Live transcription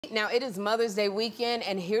Now, it is Mother's Day weekend,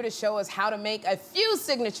 and here to show us how to make a few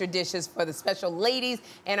signature dishes for the special ladies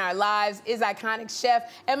in our lives is iconic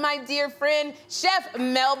chef and my dear friend, Chef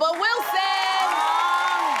Melba Wilson.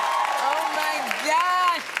 Oh my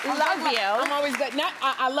gosh. Love you. I'm always good.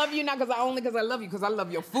 I love you not because I love you, because I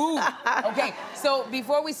love your food. Okay, so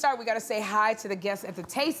before we start, we got to say hi to the guests at the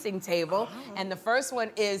tasting table. And the first one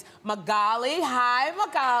is Magali. Hi,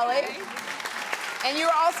 Magali. Hi. And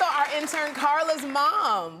you're also our intern, Carla's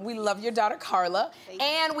mom. We love your daughter, Carla.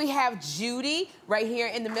 And we have Judy right here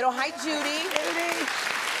in the middle. Hi, Judy. Judy.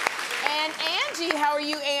 And Angie. How are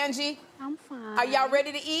you, Angie? I'm fine. Are y'all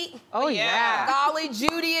ready to eat? Oh, yeah. Golly,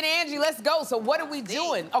 Judy and Angie, let's go. So what are we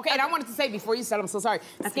doing? Okay, and I wanted to say before you start, I'm so sorry.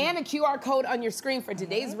 Scan the QR code on your screen for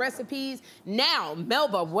today's recipes. Now,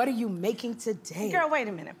 Melba, what are you making today? Girl, wait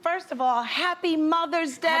a minute. First of all, happy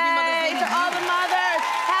Mother's Day, Happy Mother's Day to all the mothers.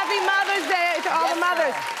 Happy Mother's Day to all the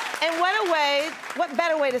mothers. And what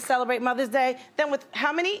better way to celebrate Mother's Day than with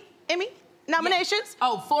how many Emmy nominations?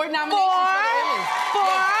 Oh, 4 nominations Four.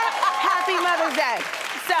 Happy Mother's Day.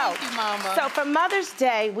 Thank you, Mama. So for Mother's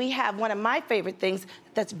Day, we have one of my favorite things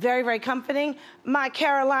that's very, very comforting. My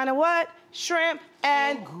Carolina what? Shrimp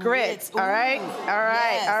and grits. All right? All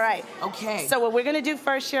right, yes. all right. Okay. So what we're gonna do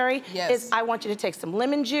first, Sherri, is I want you to take some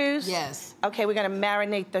lemon juice. Yes. Okay, we're gonna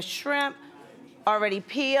marinate the shrimp. Already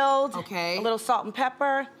peeled. Okay. A little salt and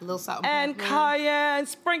pepper. A little salt and pepper. cayenne.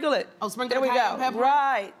 Sprinkle it. Oh, sprinkle there we cayenne go. pepper?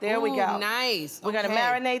 Right, there we go. Nice. We're gonna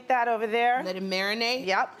marinate that over there. Let it marinate?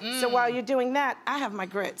 Yep. So while you're doing that, I have my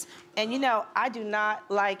grits. And you know, I do not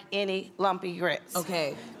like any lumpy grits.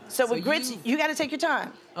 Okay. So with grits, you gotta take your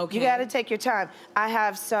time. Okay. You gotta take your time. I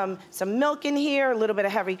have some milk in here, a little bit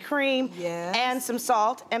of heavy cream, yes, and some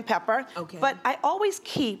salt and pepper. Okay. But I always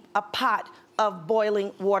keep a pot of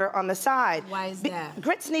boiling water on the side. Why is that?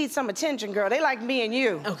 Grits need some attention, girl. They like me and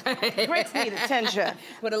you. Okay. Grits need attention.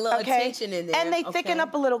 Put a little attention in there. And they thicken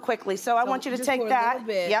up a little quickly. So I want you to just take pour a that. little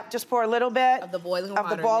bit Yep, just pour a little bit of the boiling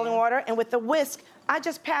water. And with the whisk, I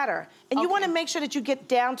just pat her. And you want to make sure that you get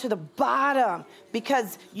down to the bottom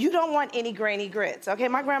because you don't want any grainy grits. Okay,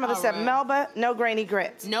 my grandmother said, Melba, no grainy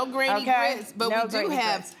grits. No grainy grits, but no we do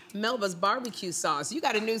have Melba's barbecue sauce. You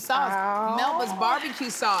got a new sauce, Oh. Melba's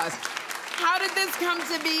barbecue sauce. How did this come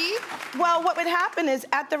to be? Well, what would happen is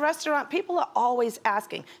at the restaurant, people are always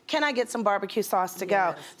asking, can I get some barbecue sauce to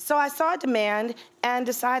go? So I saw a demand and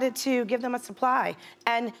decided to give them a supply.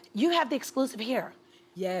 And you have the exclusive here.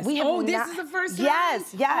 Yes. We have this is the first time?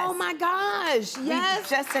 Yes, yes. Oh my gosh, yes.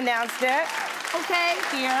 We just announced it. Okay.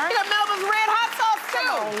 Here. We got Melba's red hot sauce too.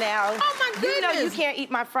 Come on now. Oh my goodness. You know you can't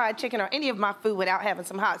eat my fried chicken or any of my food without having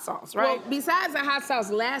some hot sauce, right? Well, besides the hot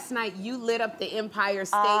sauce, last night you lit up the Empire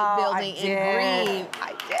State Building in green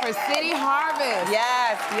for City Harvest.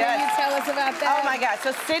 Yes, yes. Can you tell us about that? Oh my God,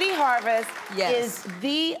 so City Harvest is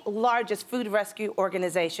the largest food rescue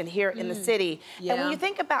organization here in the city. And when you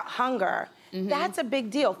think about hunger, that's a big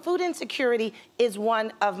deal. Food insecurity is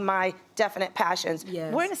one of my definite passions.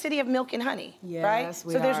 Yes. We're in a city of milk and honey, right? Yes,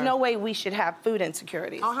 we so there's are. no way we should have food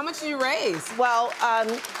insecurities. Oh, how much did you raise? Well,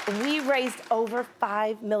 we raised over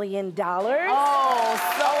 $5 million. Oh,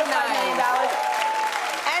 so nice.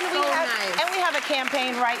 And we have a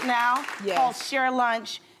campaign right now called Share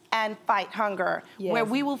Lunch and Fight Hunger, where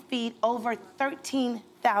we will feed over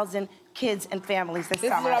 13,000 kids and families this summer.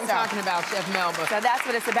 This is what I'm talking about, Chef Melba. So that's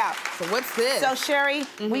what it's about. So what's this? So Sherri,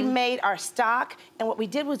 we made our stock, and what we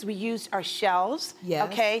did was we used our shells,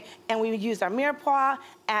 okay? And we used our mirepoix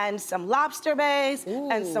and some lobster base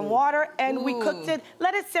and some water, and we cooked it,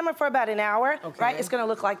 let it simmer for about an hour, right? It's gonna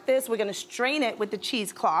look like this. We're gonna strain it with the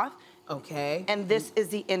cheesecloth. Okay. And this is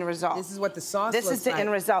the end result. This is what the sauce looks like. This is the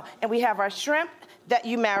end result. And we have our shrimp that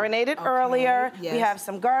you marinated earlier. Yes. We have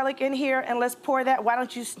some garlic in here, and let's pour that. Why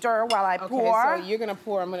don't you stir while I pour? Okay, so you're gonna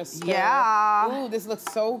pour, I'm gonna stir. Yeah. Ooh, this looks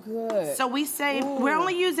so good. So we say we're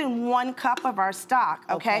only using 1 cup of our stock,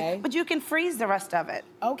 okay? But you can freeze the rest of it.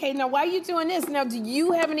 Okay, now why are you doing this? Now, do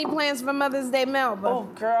you have any plans for Mother's Day, Melba? Oh,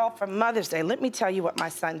 girl, for Mother's Day, let me tell you what my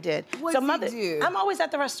son did. What did he do? I'm always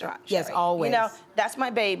at the restaurant. Yes, Sherri. always. You know, that's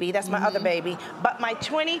my baby. That's my other baby. But my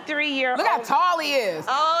 23-year-old... Look how tall he is.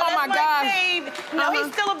 Oh, that's my gosh. Baby. No,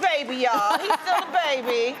 he's still a baby, y'all. He's still a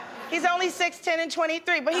baby. He's only 6, 10, and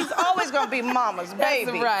 23, but he's always gonna be mama's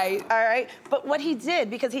baby. That's right. All right? But what he did,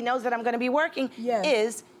 because he knows that I'm gonna be working,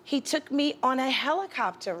 is he took me on a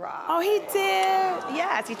helicopter ride. Oh, he did?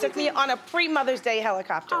 Yes, he took me on a pre-Mother's Day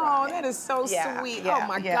helicopter ride. Oh, that is so sweet. Yeah, oh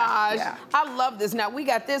my gosh. I love this. Now, we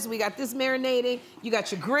got this marinating. You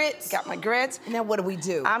got your grits. Got my grits. Now, what do we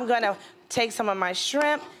do? I'm gonna take some of my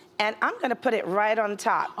shrimp and I'm gonna put it right on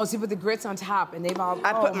top. Oh, so you put the grits on top, and they've all...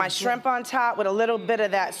 I put my shrimp on top with a little bit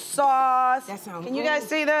of that sauce. That sounds Can you guys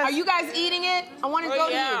see this? Are you guys eating it? I want to go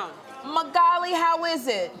to you. Magali, how is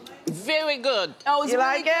it? Very good. Oh, is you it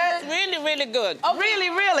like really it? good? Really, really good. Okay.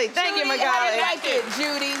 Really. Thank you, Judy, Magali. how do you like it,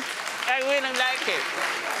 Judy? I really like it.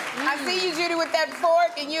 I see you, Judy, with that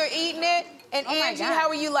fork, and you're eating it. And Angie, how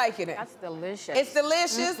are you liking it? That's delicious. It's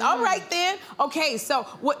delicious? All right, then. Okay, so,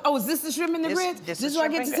 what? Oh, is this the shrimp and the grits? This is where I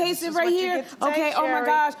get to taste it right here? Okay, oh my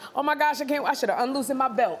gosh. Oh my gosh, I should have unloosened my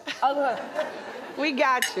belt. We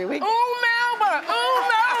got you. Oh, Melba!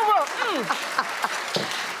 Oh, Melba!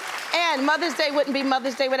 And Mother's Day wouldn't be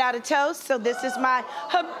Mother's Day without a toast, so this is my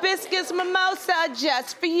hibiscus mimosa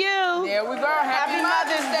just for you. There we go. Happy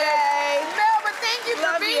Mother's Day. Melba, thank you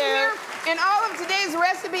for being here. And all of today's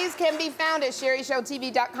recipes can be found at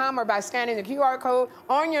SherriShowTV.com or by scanning the QR code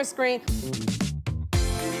on your screen.